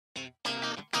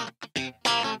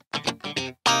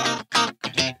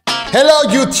Hello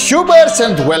YouTubers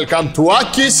and welcome to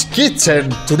Akis Kitchen.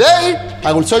 Today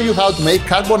I will show you how to make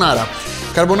carbonara.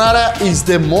 Carbonara is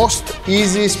the most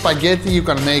easy spaghetti you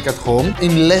can make at home.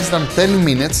 In less than 10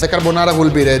 minutes the carbonara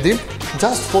will be ready.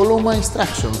 Just follow my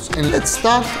instructions and let's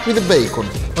start with the bacon.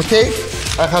 Okay,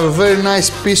 I have a very nice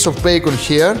piece of bacon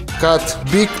here. Cut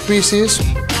big pieces.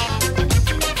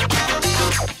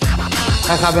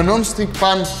 I have a non-stick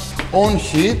pan on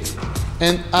heat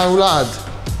and I will add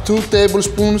 2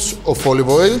 tablespoons of olive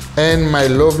oil and my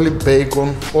lovely bacon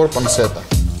or pancetta.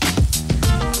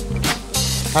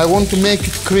 I want to make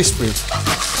it crispy.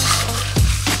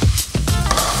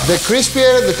 The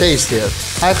crispier, the tastier.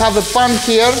 I have a pan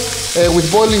here with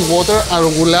boiling water. I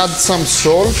will add some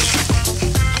salt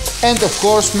and of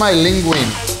course my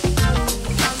linguine.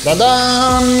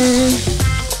 Ta-da!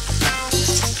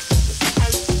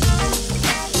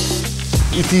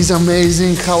 It is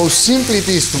amazing how simple it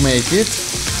is to make it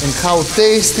and how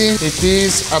tasty it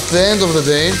is at the end of the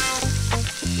day.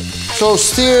 So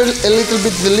stir a little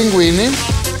bit the linguine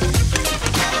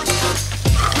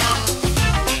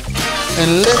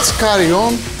and let's carry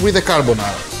on with the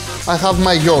carbonara. I have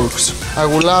my yolks. I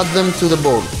will add them to the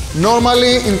bowl.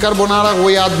 Normally in carbonara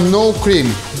we add no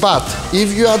cream, but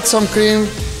if you add some cream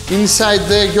inside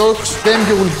the yolks, then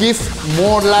you will give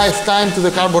more lifetime to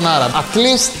the carbonara, at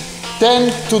least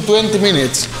 10 to 20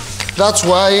 minutes. That's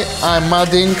why I'm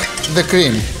adding the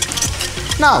cream.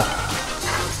 Now,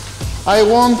 I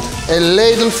want a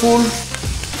ladleful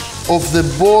of the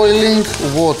boiling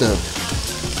water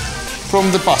from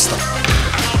the pasta.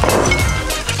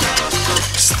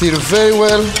 Stir very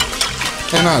well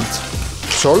and add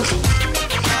salt,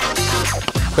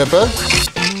 pepper,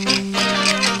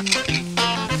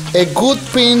 a good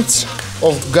pinch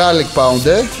of garlic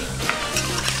powder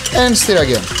and stir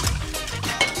again.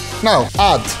 Now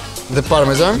add the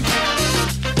parmesan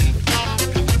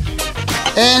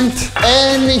and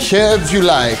any herbs you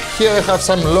like. Here I have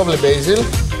some lovely basil.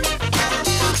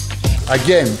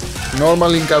 Again,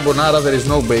 normally in carbonara there is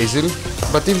no basil,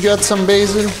 but if you add some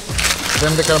basil,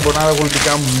 then the carbonara will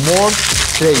become more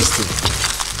tasty.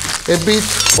 A bit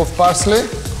of parsley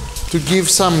to give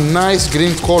some nice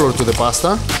green color to the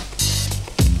pasta.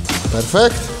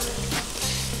 Perfect.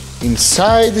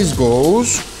 Inside this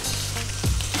goes.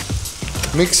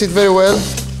 Mix it very well.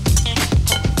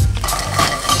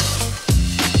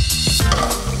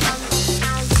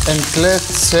 And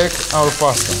let's check our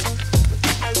pasta.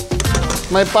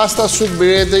 My pasta should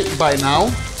be ready by now.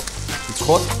 It's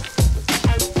hot.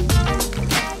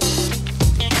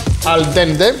 Al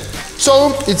dente.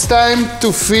 So it's time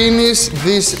to finish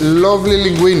this lovely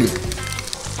linguine.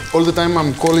 All the time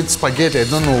I'm calling it spaghetti, I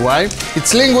don't know why.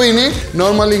 It's linguine.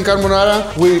 Normally in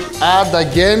carbonara we add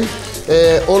again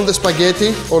all the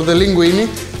spaghetti or the linguine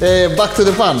back to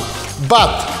the pan.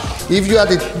 But if you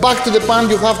add it back to the pan,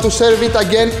 you have to serve it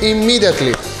again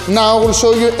immediately. Now I will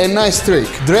show you a nice trick.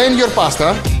 Drain your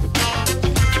pasta.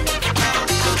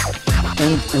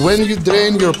 And when you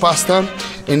drain your pasta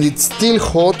and it's still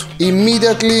hot,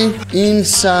 immediately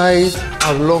inside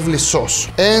our lovely sauce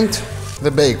and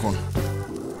the bacon.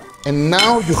 And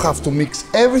now you have to mix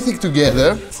everything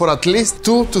together for at least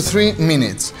 2 to 3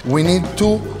 minutes. We need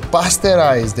to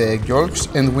pasteurize the egg yolks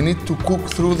and we need to cook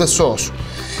through the sauce.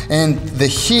 And the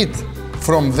heat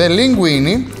from the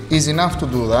linguine is enough to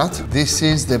do that. This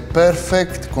is the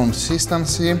perfect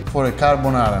consistency for a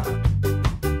carbonara.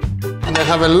 And I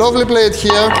have a lovely plate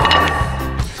here.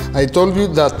 I told you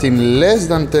that in less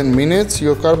than 10 minutes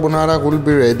your carbonara will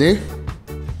be ready.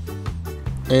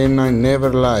 And I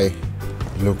never lie.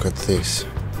 Look at this.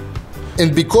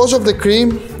 And because of the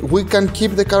cream, we can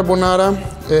keep the carbonara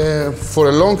for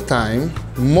a long time,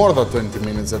 more than 20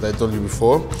 minutes that I told you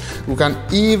before. We can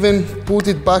even put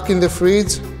it back in the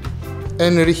fridge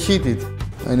and reheat it.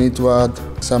 I need to add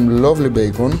some lovely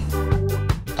bacon.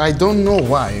 I don't know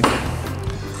why.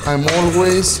 I'm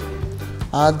always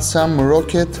add some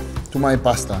rocket to my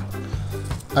pasta.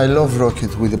 I love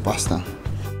rocket with the pasta.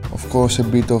 Of course, a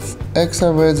bit of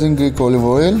extra virgin Greek olive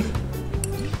oil.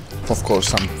 Of course,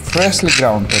 some freshly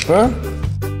ground pepper,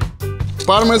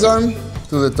 parmesan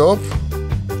to the top,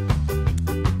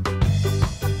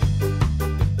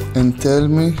 and tell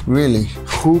me, really,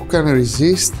 who can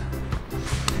resist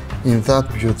in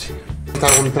that beauty?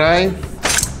 I will try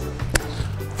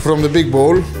from the big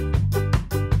bowl.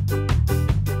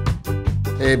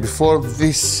 Before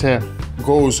this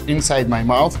goes inside my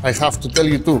mouth, I have to tell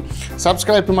you to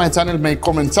subscribe to my channel, make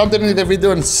comments underneath the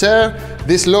video and share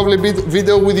this lovely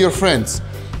video with your friends.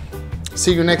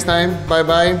 See you next time. Bye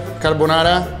bye.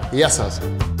 Carbonara. Gεια σας.